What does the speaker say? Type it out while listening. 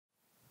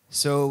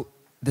So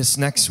this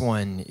next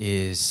one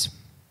is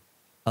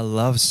a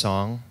love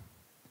song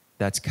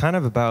that's kind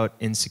of about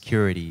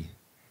insecurity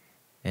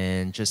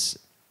and just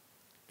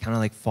kind of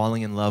like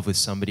falling in love with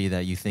somebody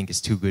that you think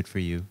is too good for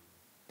you.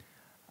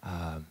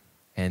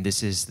 And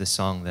this is the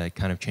song that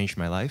kind of changed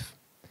my life.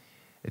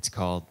 It's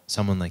called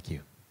Someone Like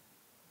You.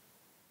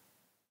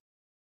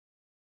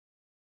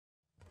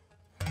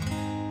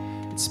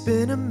 It's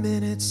been a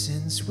minute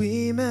since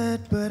we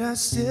met, but I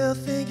still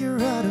think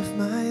you're out of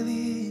my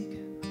league.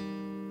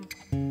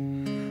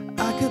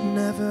 I could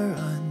never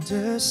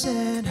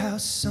understand how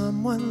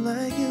someone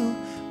like you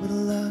would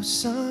love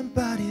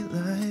somebody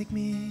like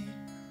me.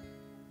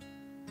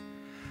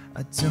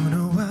 I don't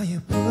know why you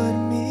put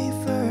me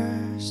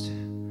first,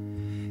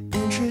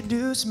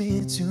 introduced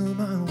me to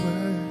my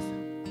worth,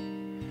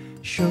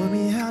 showed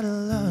me how to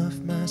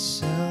love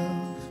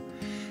myself,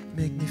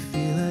 make me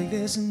feel like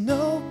there's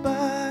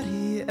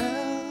nobody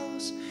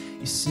else.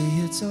 You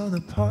see, it's all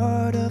a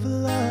part of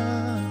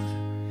love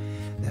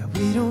that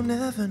we don't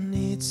ever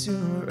need to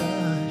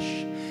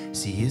rush.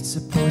 See, it's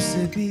supposed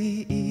to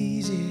be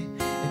easy,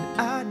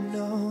 and I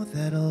know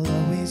that I'll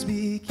always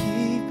be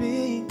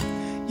keeping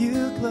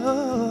you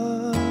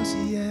close,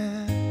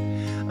 yeah.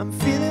 I'm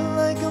feeling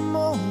like I'm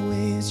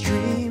always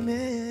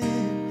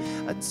dreaming.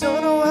 I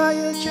don't know how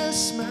you're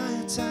just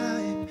my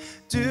type.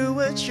 Do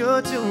what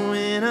you're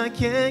doing, I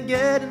can't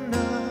get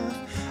enough.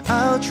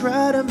 I'll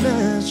try to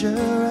measure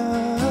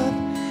up,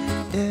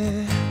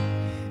 yeah.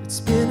 It's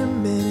been a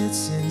minute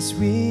since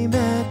we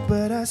met,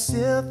 but I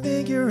still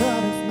think you're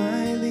out of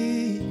my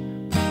league.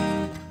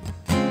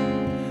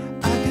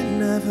 I could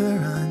never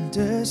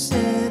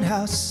understand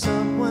how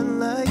someone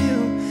like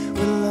you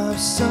would love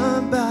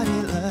somebody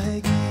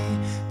like me.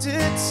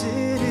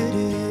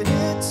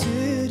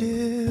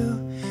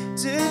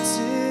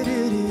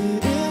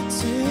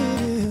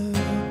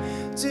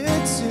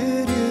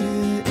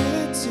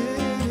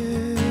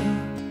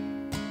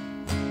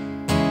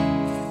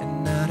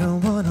 And I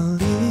don't wanna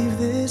leave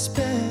this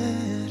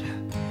bed.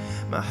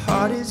 My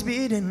heart is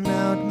beating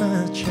out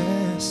my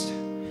chest,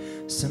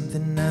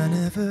 something I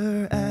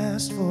never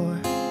asked for.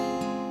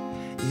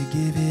 You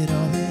give it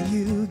all and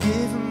you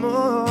give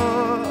more,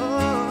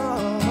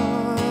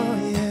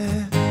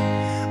 yeah.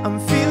 I'm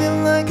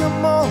feeling like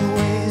I'm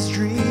always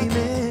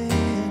dreaming.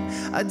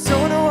 I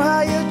don't know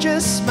how you're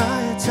just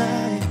my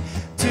type.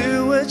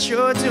 Do what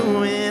you're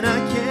doing, I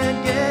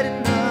can't get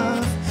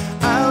enough.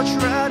 I'll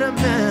try to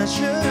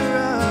measure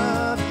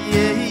up,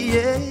 yeah,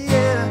 yeah,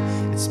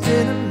 yeah. It's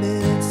been a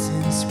minute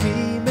since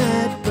we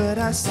met, but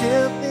I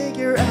still think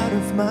you're out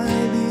of my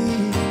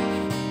league.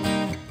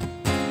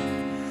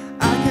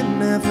 I could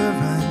never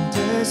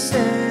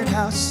understand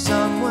how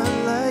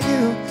someone like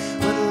you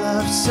would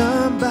love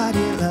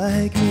somebody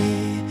like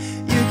me.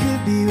 You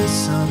could be with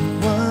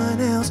someone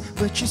else,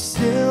 but you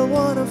still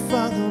wanna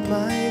follow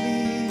my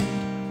lead.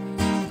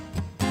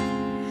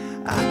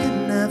 I could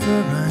never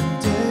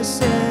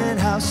understand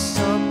how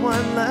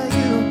someone like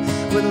you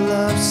would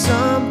love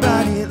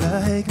somebody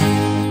like me.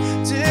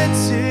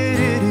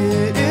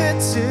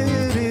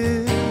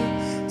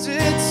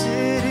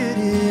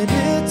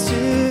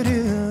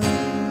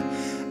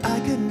 I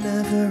could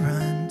never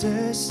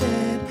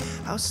understand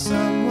how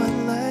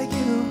someone like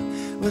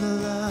you would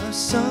love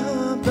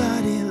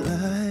somebody like me.